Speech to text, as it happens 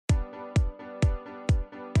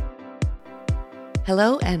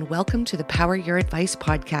Hello and welcome to the Power Your Advice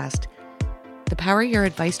podcast. The Power Your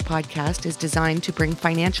Advice podcast is designed to bring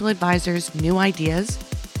financial advisors new ideas,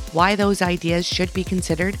 why those ideas should be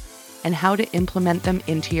considered, and how to implement them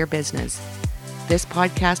into your business. This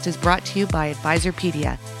podcast is brought to you by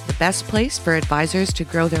Advisorpedia, the best place for advisors to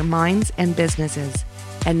grow their minds and businesses.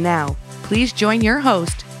 And now, please join your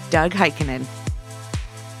host, Doug Heikkinen.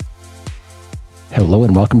 Hello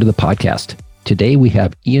and welcome to the podcast. Today we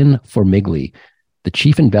have Ian Formigli, the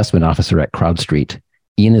Chief Investment Officer at CrowdStreet.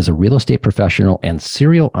 Ian is a real estate professional and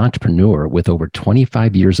serial entrepreneur with over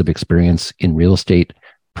 25 years of experience in real estate,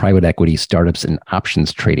 private equity, startups, and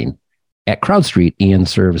options trading. At CrowdStreet, Ian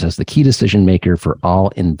serves as the key decision maker for all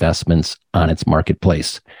investments on its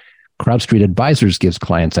marketplace. CrowdStreet Advisors gives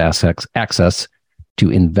clients access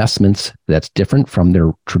to investments that's different from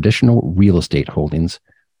their traditional real estate holdings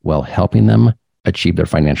while helping them achieve their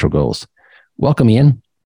financial goals. Welcome, Ian.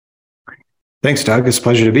 Thanks, Doug. It's a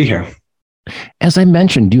pleasure to be here. As I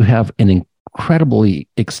mentioned, you have an incredibly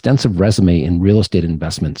extensive resume in real estate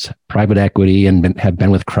investments, private equity, and have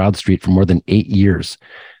been with CrowdStreet for more than 8 years.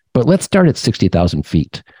 But let's start at 60,000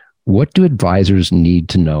 feet. What do advisors need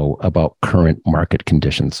to know about current market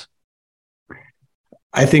conditions?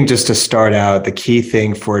 I think just to start out, the key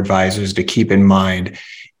thing for advisors to keep in mind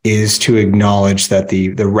is to acknowledge that the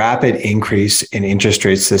rapid increase in interest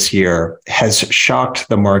rates this year has shocked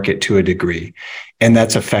the market to a degree, and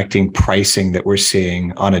that's affecting pricing that we're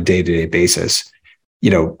seeing on a day-to-day basis.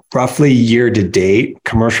 Roughly year to date,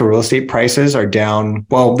 commercial real estate prices are down.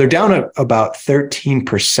 Well, they're down at about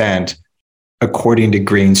 13%, according to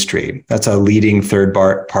Green Street. That's a leading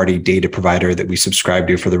third-party data provider that we subscribe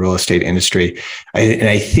to for the real estate industry. And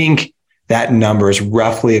I think that number is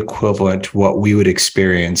roughly equivalent to what we would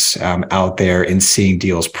experience out there in seeing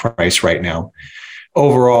deals priced right now.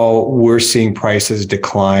 Overall, we're seeing prices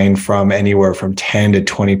decline from anywhere from 10 to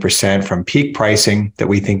 20% from peak pricing that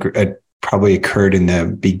we think probably occurred in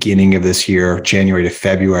the beginning of this year, January to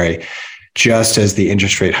February, just as the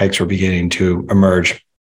interest rate hikes were beginning to emerge.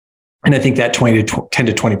 And I think that 10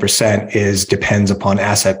 to 20% depends upon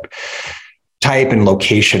asset type and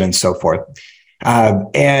location and so forth.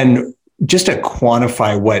 And just to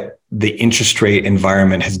quantify what the interest rate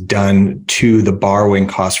environment has done to the borrowing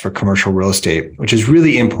costs for commercial real estate, which is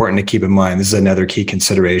really important to keep in mind. This is another key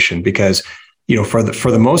consideration because, for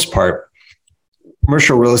the most part,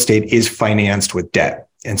 commercial real estate is financed with debt.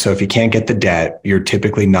 And so if you can't get the debt, you're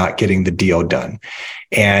typically not getting the deal done.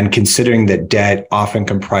 And considering that debt often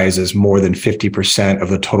comprises more than 50% of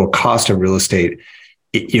the total cost of real estate,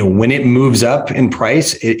 when it moves up in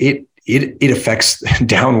price, it affects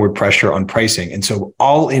downward pressure on pricing. And so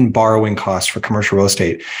all in borrowing costs for commercial real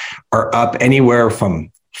estate are up anywhere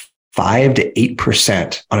from 5 to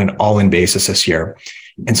 8% on an all-in basis this year.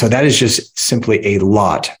 And so that is just simply a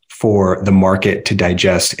lot for the market to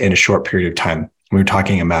digest in a short period of time. We're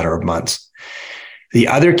talking a matter of months. The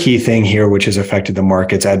other key thing here, which has affected the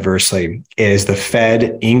markets adversely, is the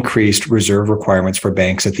Fed increased reserve requirements for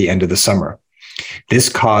banks at the end of the summer. This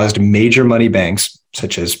caused major money banks,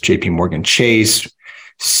 such as JP Morgan Chase,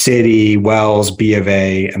 Citi, Wells, B of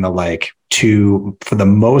A, and the like, to, for the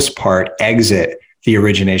most part, exit the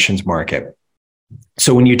originations market.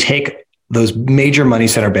 So when you take those major money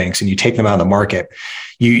center banks and you take them out of the market,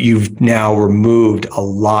 you've now removed a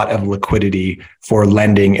lot of liquidity for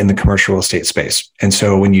lending in the commercial real estate space. And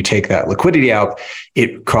so when you take that liquidity out,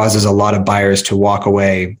 it causes a lot of buyers to walk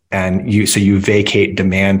away, and you vacate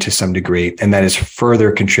demand to some degree, and that has further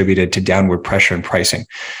contributed to downward pressure in pricing.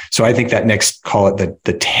 So I think that next, call it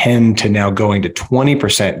the 10 to now going to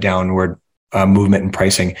 20% downward movement in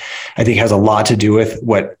pricing, I think has a lot to do with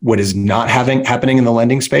what is not happening in the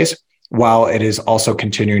lending space, while it is also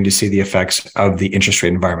continuing to see the effects of the interest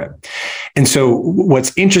rate environment. And so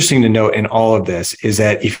what's interesting to note in all of this is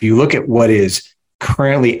that if you look at what is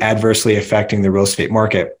currently adversely affecting the real estate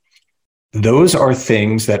market, those are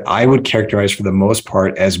things that I would characterize for the most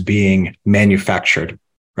part as being manufactured,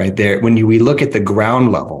 right? There, when we look at the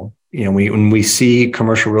ground level, when we see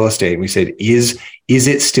commercial real estate, we said, is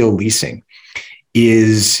it still leasing?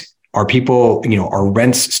 Are people, are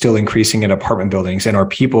rents still increasing in apartment buildings, and are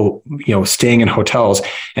people, staying in hotels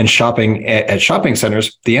and shopping at shopping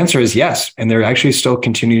centers? The answer is yes. And they're actually still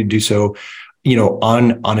continuing to do so,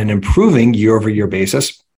 on an improving year-over-year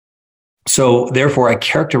basis. So therefore, I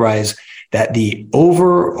characterize that the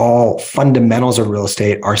overall fundamentals of real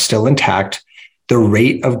estate are still intact. The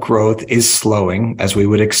rate of growth is slowing, as we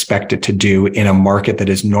would expect it to do in a market that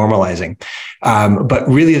is normalizing. But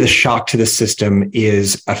really, the shock to the system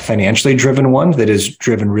is a financially driven one that is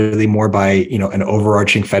driven really more by, an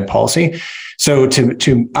overarching Fed policy. So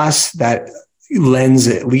to us, that lends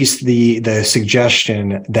at least the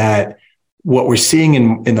suggestion that what we're seeing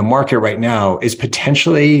in the market right now is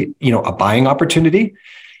potentially, a buying opportunity.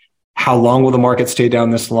 How long will the market stay down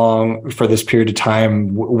this long for this period of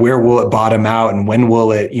time? Where will it bottom out, and when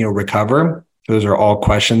will it, recover? Those are all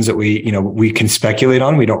questions that we can speculate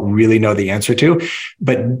on. We don't really know the answer to.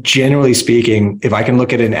 But generally speaking, if I can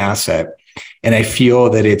look at an asset and I feel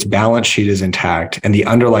that its balance sheet is intact and the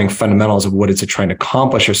underlying fundamentals of what it's trying to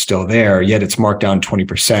accomplish are still there, yet it's marked down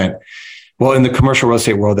 20%. Well, in the commercial real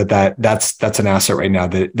estate world, that's an asset right now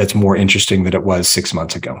that's more interesting than it was 6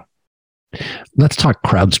 months ago. Let's talk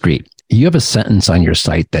CrowdStreet. You have a sentence on your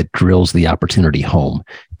site that drills the opportunity home.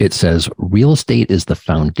 It says, real estate is the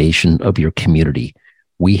foundation of your community.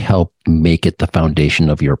 We help make it the foundation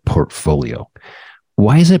of your portfolio.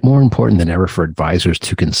 Why is it more important than ever for advisors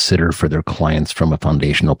to consider for their clients from a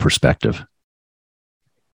foundational perspective?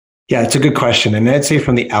 Yeah, it's a good question. And I'd say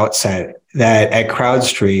from the outset that at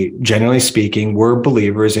CrowdStreet, generally speaking, we're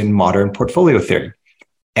believers in modern portfolio theory.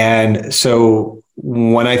 And so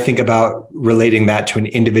when I think about relating that to an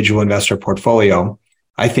individual investor portfolio,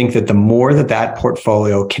 I think that the more that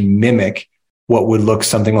portfolio can mimic what would look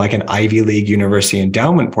something like an Ivy League university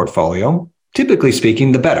endowment portfolio, typically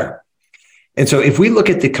speaking, the better. And so if we look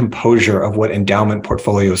at the composure of what endowment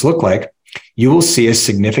portfolios look like, you will see a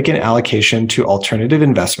significant allocation to alternative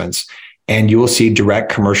investments, and you will see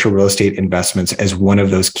direct commercial real estate investments as one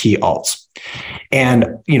of those key alts. And,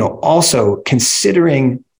 also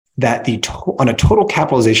considering that on a total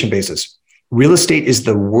capitalization basis, real estate is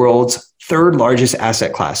the world's third largest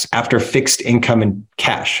asset class after fixed income and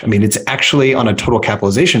cash. I mean, it's actually on a total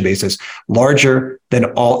capitalization basis, larger than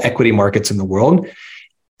all equity markets in the world.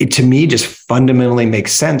 It, to me, just fundamentally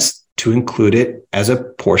makes sense to include it as a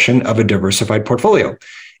portion of a diversified portfolio.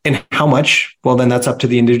 And how much? Well, then that's up to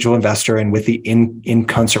the individual investor and with the in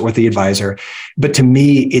concert with the advisor. But to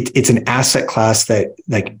me, it's an asset class that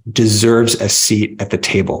deserves a seat at the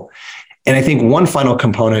table. And I think one final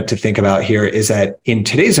component to think about here is that in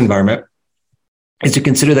today's environment is to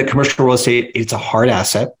consider that commercial real estate, it's a hard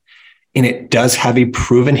asset, and it does have a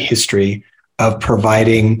proven history of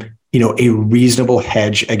providing, a reasonable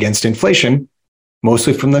hedge against inflation,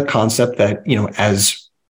 mostly from the concept that, as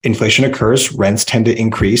inflation occurs, rents tend to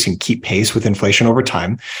increase and keep pace with inflation over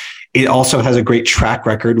time. It also has a great track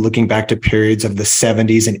record looking back to periods of the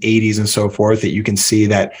 70s and 80s and so forth, that you can see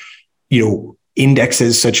that,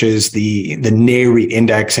 indexes such as the NAREIT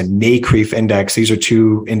index and NCREIF index, these are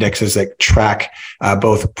two indexes that track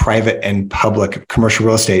both private and public commercial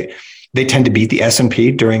real estate. They tend to beat the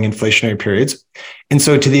S&P during inflationary periods. And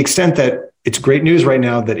so to the extent that it's great news right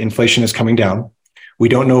now that inflation is coming down, we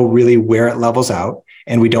don't know really where it levels out.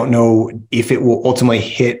 And we don't know if it will ultimately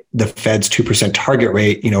hit the Fed's 2% target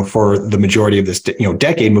rate, for the majority of this,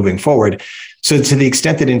 decade moving forward. So to the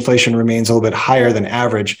extent that inflation remains a little bit higher than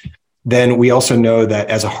average, then we also know that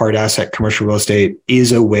as a hard asset, commercial real estate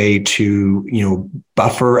is a way to,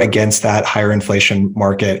 buffer against that higher inflation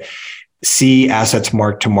market, see assets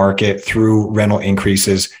marked to market through rental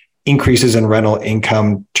increases. Increases in rental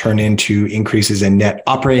income turn into increases in net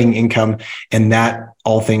operating income, and that,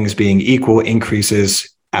 all things being equal, increases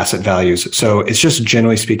asset values. So it's just,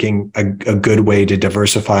 generally speaking, a good way to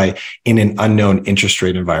diversify in an unknown interest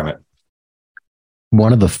rate environment.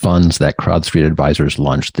 One of the funds that CrowdStreet Advisors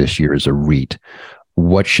launched this year is a REIT.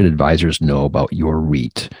 What should advisors know about your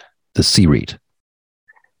REIT, the C-REIT?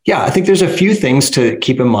 Yeah, I think there's a few things to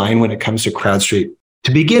keep in mind when it comes to CrowdStreet.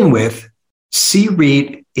 To begin with,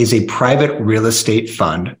 C-REIT is a private real estate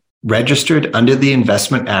fund registered under the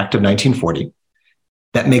Investment Act of 1940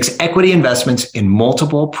 that makes equity investments in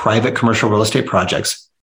multiple private commercial real estate projects,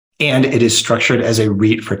 and it is structured as a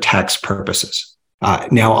REIT for tax purposes.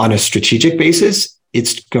 Now, on a strategic basis,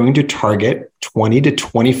 it's going to target 20 to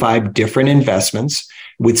 25 different investments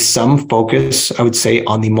with some focus, I would say,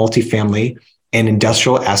 on the multifamily and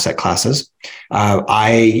industrial asset classes.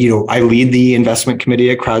 I lead the investment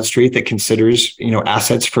committee at CrowdStreet that considers,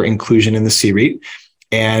 assets for inclusion in the C-REIT.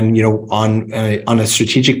 And, on a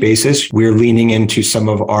strategic basis, we're leaning into some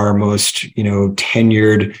of our most,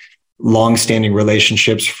 tenured, longstanding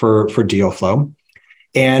relationships for deal flow.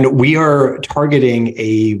 And we are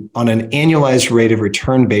targeting on an annualized rate of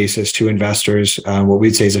return basis to investors, what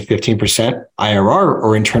we'd say is a 15% IRR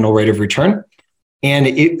or internal rate of return. And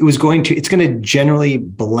it's going to generally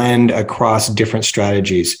blend across different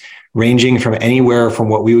strategies. ranging from anywhere from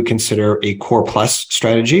what we would consider a core plus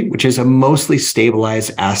strategy, which is a mostly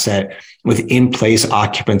stabilized asset with in-place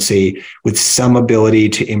occupancy, with some ability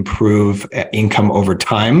to improve income over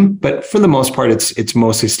time. But for the most part, it's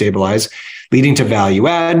mostly stabilized, leading to value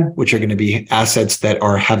add, which are going to be assets that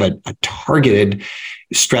have a targeted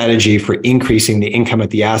strategy for increasing the income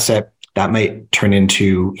at the asset. That might turn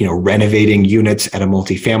into, renovating units at a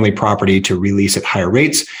multifamily property to release at higher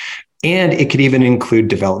rates. And it could even include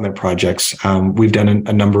development projects. We've done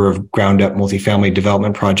a number of ground up multifamily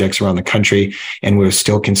development projects around the country, and we'll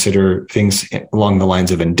still consider things along the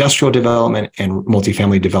lines of industrial development and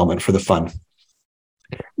multifamily development for the fund.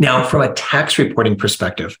 Now, from a tax reporting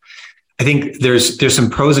perspective, I think there's some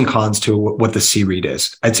pros and cons to what the C-REIT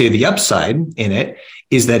is. I'd say the upside in it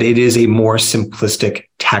is that it is a more simplistic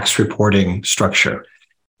tax reporting structure.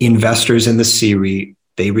 Investors in the C-REIT,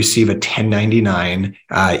 they receive a 1099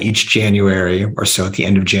 each January or so, at the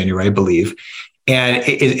end of January, I believe. And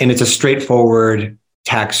it's a straightforward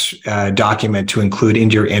tax document to include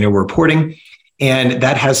into your annual reporting. And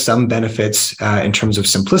that has some benefits in terms of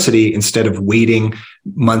simplicity, instead of waiting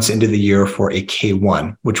months into the year for a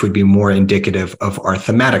K1, which would be more indicative of our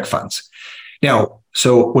thematic funds. Now,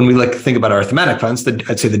 so when we think about our thematic funds,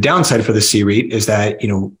 I'd say the downside for the C-REIT is that,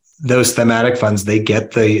 those thematic funds, they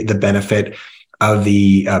get the benefit of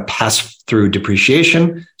the pass-through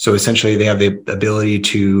depreciation. So essentially, they have the ability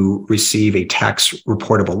to receive a tax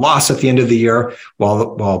reportable loss at the end of the year,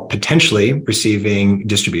 while potentially receiving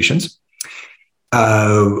distributions.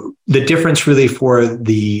 The difference really for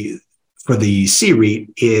the C-REIT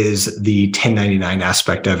is the 1099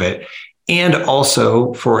 aspect of it. And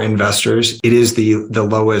also for investors, it is the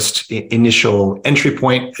lowest initial entry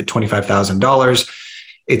point at $25,000.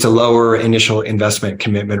 It's a lower initial investment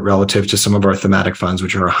commitment relative to some of our thematic funds,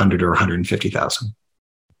 which are 100 or 150,000.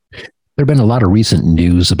 There have been a lot of recent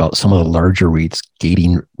news about some of the larger REITs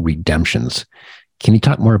gating redemptions. Can you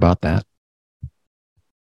talk more about that?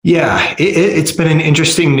 Yeah, it's been an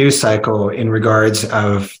interesting news cycle in regards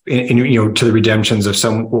of, to the redemptions of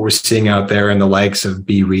what we're seeing out there in the likes of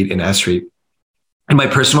B-REIT and S-REIT. In my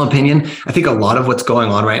personal opinion, I think a lot of what's going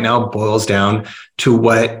on right now boils down to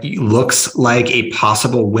what looks like a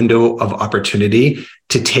possible window of opportunity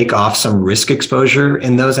to take off some risk exposure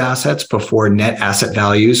in those assets before net asset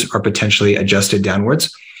values are potentially adjusted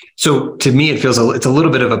downwards. So to me, it's a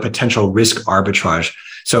little bit of a potential risk arbitrage.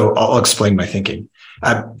 So I'll explain my thinking.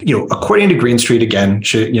 According to Green Street, again,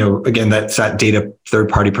 that's that data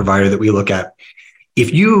third-party provider that we look at.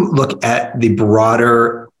 If you look at the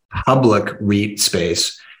broader public REIT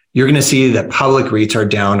space, you're going to see that public REITs are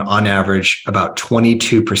down on average about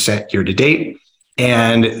 22% year to date.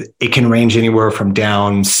 And it can range anywhere from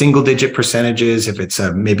down single-digit percentages if it's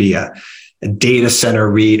maybe a data center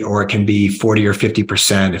REIT, or it can be 40 or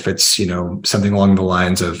 50% if it's something along the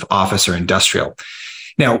lines of office or industrial.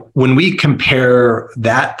 Now, when we compare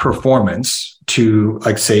that performance to,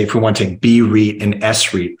 say, if we want to take B-REIT and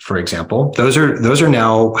S-REIT, for example, those are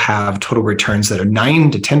now have total returns that are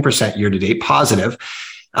 9 to 10% year to date positive.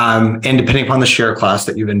 And depending upon the share class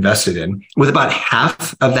that you've invested in, with about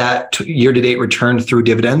half of that year to date return through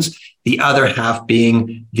dividends, the other half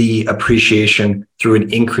being the appreciation through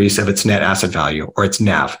an increase of its net asset value, or its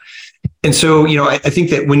NAV. And so, I think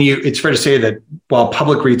that it's fair to say that while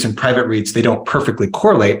public REITs and private REITs, they don't perfectly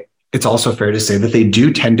correlate, it's also fair to say that they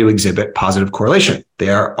do tend to exhibit positive correlation. They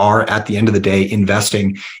are at the end of the day,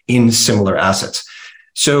 investing in similar assets.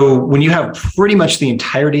 So when you have pretty much the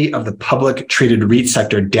entirety of the public traded REIT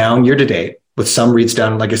sector down year to date, with some REITs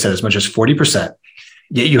down, like I said, as much as 40%,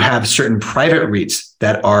 yet you have certain private REITs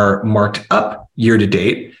that are marked up year to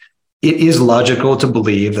date, it is logical to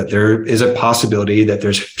believe that there is a possibility that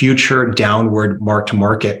there's future downward mark to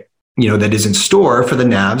market, that is in store for the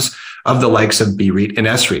NAVs of the likes of B-REIT and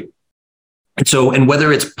S-REIT. And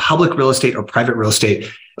whether it's public real estate or private real estate,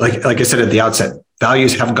 like I said at the outset,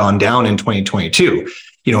 values have gone down in 2022.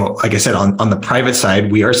 Like I said, on the private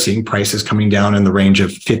side, we are seeing prices coming down in the range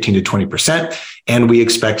of 15 to 20%. And we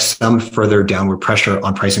expect some further downward pressure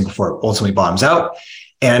on pricing before it ultimately bottoms out.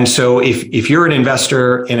 And so if you're an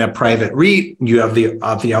investor in a private REIT, you have the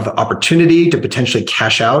opportunity to potentially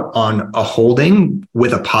cash out on a holding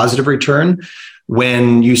with a positive return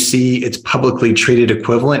when you see its publicly traded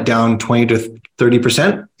equivalent down 20 to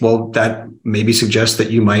 30%. Well, that maybe suggests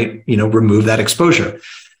that you might, remove that exposure.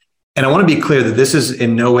 And I want to be clear that this is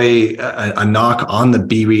in no way a knock on the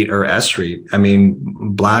B-REIT or S-REIT. I mean,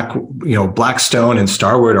 Blackstone and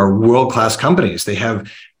Starwood are world-class companies. They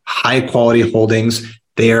have high quality holdings.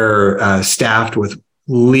 They are staffed with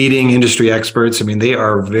leading industry experts. I mean, they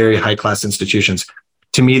are very high-class institutions.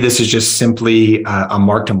 To me, this is just simply a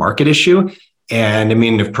mark-to-market issue. And I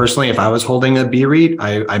mean, if I was holding a BREIT,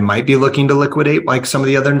 I might be looking to liquidate like some of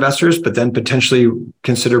the other investors, but then potentially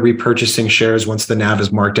consider repurchasing shares once the NAV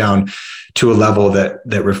is marked down to a level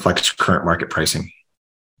that reflects current market pricing.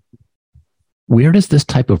 Where does this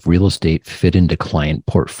type of real estate fit into client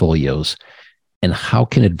portfolios? And how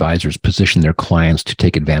can advisors position their clients to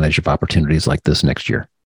take advantage of opportunities like this next year?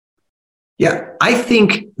 Yeah, I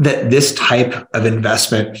think that this type of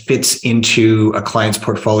investment fits into a client's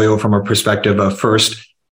portfolio from a perspective of, first,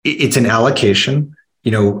 it's an allocation.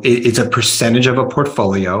 It's a percentage of a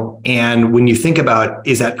portfolio. And when you think about,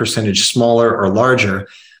 is that percentage smaller or larger?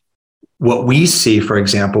 What we see, for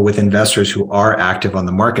example, with investors who are active on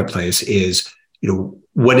the marketplace is,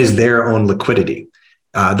 what is their own liquidity?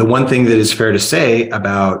 The one thing that is fair to say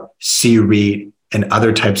about C-REIT and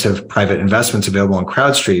other types of private investments available on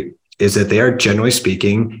CrowdStreet is that they are, generally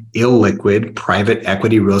speaking, illiquid private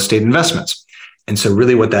equity real estate investments. And so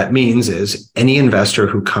really what that means is any investor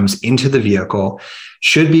who comes into the vehicle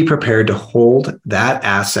should be prepared to hold that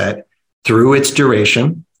asset through its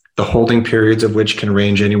duration, the holding periods of which can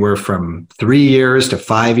range anywhere from 3 years to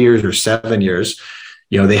 5 years or 7 years.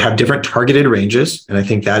 They have different targeted ranges. And I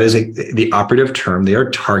think that is the operative term. They are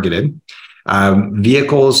targeted.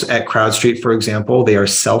 Vehicles at CrowdStreet, for example, they are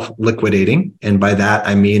self-liquidating. And by that,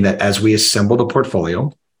 I mean that as we assemble the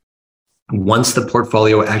portfolio, once the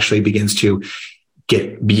portfolio actually begins to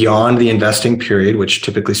get beyond the investing period, which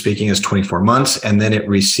typically speaking is 24 months, and then it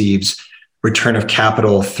receives return of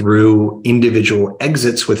capital through individual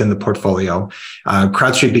exits within the portfolio,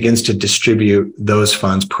 CrowdStreet begins to distribute those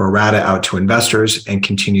funds pro rata out to investors and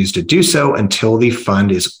continues to do so until the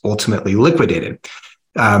fund is ultimately liquidated.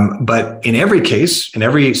 But in every case, in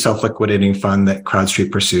every self-liquidating fund that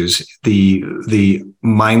CrowdStreet pursues, the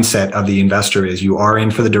mindset of the investor is you are in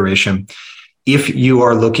for the duration. If you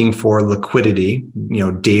are looking for liquidity,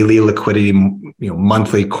 daily liquidity,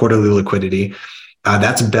 monthly, quarterly liquidity,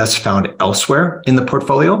 that's best found elsewhere in the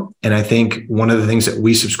portfolio. And I think one of the things that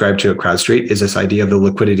we subscribe to at CrowdStreet is this idea of the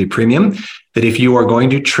liquidity premium, that if you are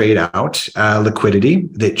going to trade out liquidity,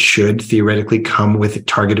 that should theoretically come with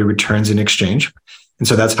targeted returns in exchange. And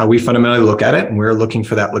so that's how we fundamentally look at it. And we're looking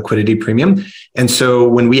for that liquidity premium. And so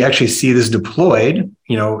when we actually see this deployed,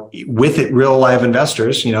 with it, real live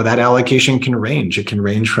investors, that allocation can range. It can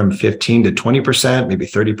range from 15 to 20%, maybe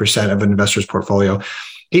 30% of an investor's portfolio.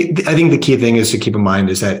 I think the key thing is to keep in mind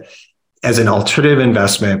is that as an alternative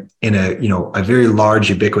investment in a very large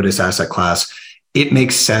ubiquitous asset class, it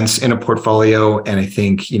makes sense in a portfolio. And I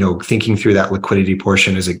think, thinking through that liquidity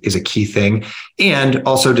portion is a key thing. And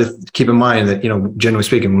also to keep in mind that, generally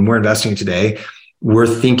speaking, when we're investing today, we're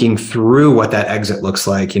thinking through what that exit looks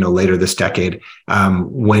like, later this decade.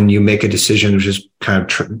 When you make a decision, which is kind of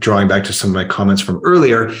drawing back to some of my comments from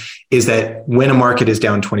earlier, is that when a market is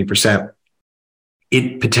down 20%,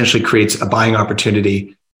 it potentially creates a buying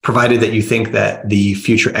opportunity, provided that you think that the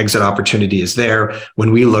future exit opportunity is there.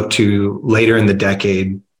 When we look to later in the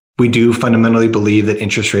decade, we do fundamentally believe that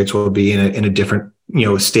interest rates will be in a different,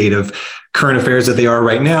 state of current affairs that they are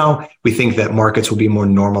right now. We think that markets will be more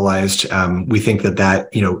normalized. We think that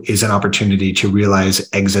is an opportunity to realize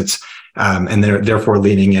exits, and they're therefore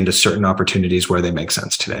leaning into certain opportunities where they make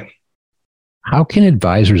sense today. How can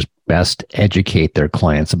advisors best educate their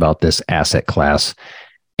clients about this asset class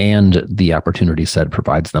and the opportunity set it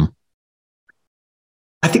provides them?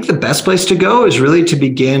 I think the best place to go is really to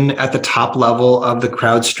begin at the top level of the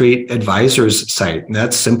CrowdStreet Advisors site. And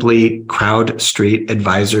that's simply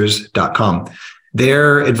crowdstreetadvisors.com.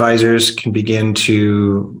 Their advisors can begin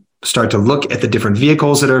to start to look at the different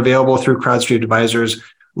vehicles that are available through CrowdStreet Advisors,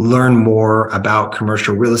 learn more about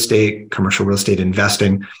commercial real estate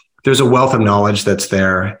investing. There's a wealth of knowledge that's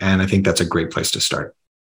there, and I think that's a great place to start.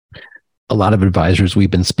 A lot of advisors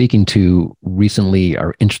we've been speaking to recently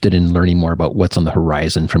are interested in learning more about what's on the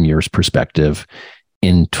horizon from your perspective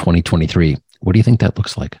in 2023. What do you think that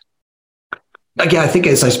looks like? Yeah, I think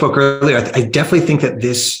as I spoke earlier, I definitely think that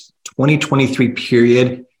this 2023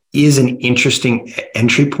 period is an interesting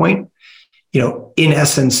entry point. In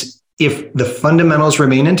essence, if the fundamentals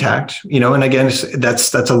remain intact, and again,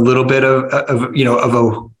 that's a little bit of a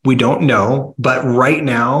we don't know, but right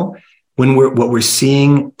now, what we're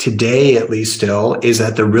seeing today, at least still, is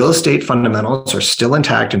that the real estate fundamentals are still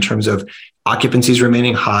intact in terms of occupancies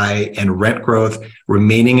remaining high and rent growth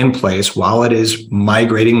remaining in place while it is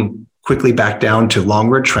migrating quickly back down to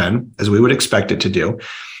longer trend, as we would expect it to do.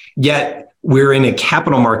 Yet we're in a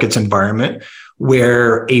capital markets environment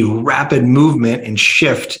where a rapid movement and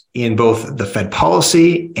shift in both the Fed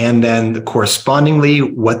policy and then correspondingly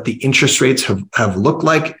what the interest rates have looked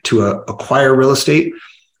like to acquire real estate,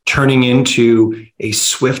 turning into a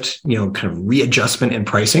swift, kind of readjustment in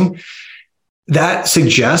pricing. That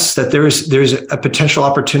suggests that there's a potential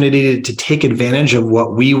opportunity to take advantage of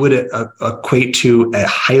what we would equate to a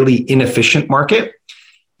highly inefficient market.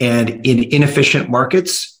 And in inefficient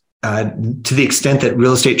markets, to the extent that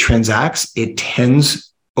real estate transacts, it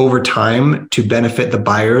tends over time to benefit the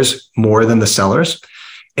buyers more than the sellers.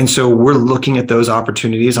 And so we're looking at those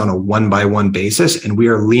opportunities on a one-by-one basis, and we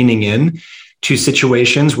are leaning in to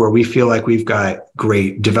situations where we feel like we've got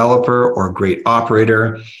great developer or great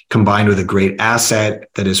operator combined with a great asset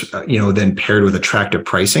that is, then paired with attractive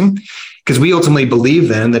pricing. Because we ultimately believe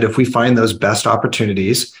then that if we find those best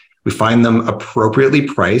opportunities, we find them appropriately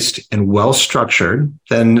priced and well structured,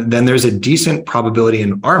 then there's a decent probability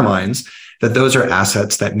in our minds that those are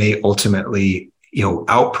assets that may ultimately,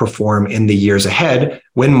 outperform in the years ahead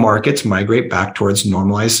when markets migrate back towards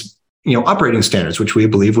normalized, operating standards, which we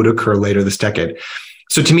believe would occur later this decade.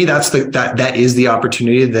 So to me, that is the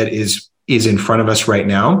opportunity that is in front of us right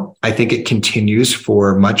now. I think it continues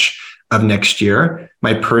for much of next year.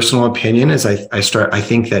 My personal opinion is I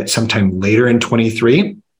think that sometime later in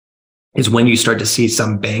 23 is when you start to see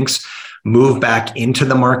some banks move back into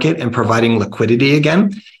the market and providing liquidity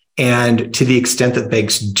again. And to the extent that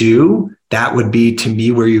banks do, that would be, to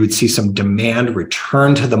me, where you would see some demand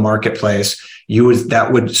return to the marketplace. That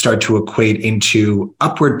would start to equate into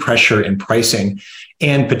upward pressure in pricing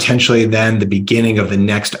and potentially then the beginning of the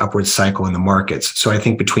next upward cycle in the markets. So I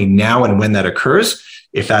think between now and when that occurs,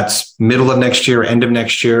 if that's middle of next year, end of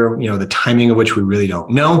next year, the timing of which we really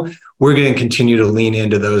don't know, we're going to continue to lean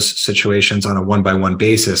into those situations on a one-by-one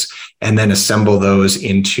basis and then assemble those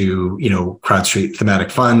into, CrowdStreet thematic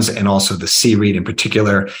funds and also the C-REIT in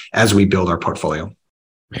particular as we build our portfolio.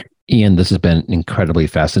 Ian, this has been incredibly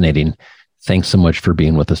fascinating. Thanks so much for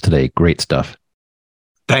being with us today. Great stuff.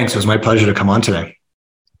 Thanks. It was my pleasure to come on today.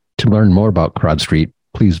 To learn more about CrowdStreet,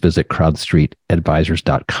 please visit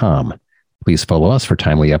crowdstreetadvisors.com. Please follow us for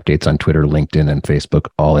timely updates on Twitter, LinkedIn, and Facebook,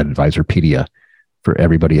 all at Advisorpedia. For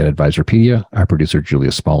everybody at Advisorpedia, our producer,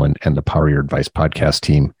 Julia Spallin, and the Power Your Advice podcast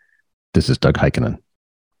team, this is Doug Heikkinen.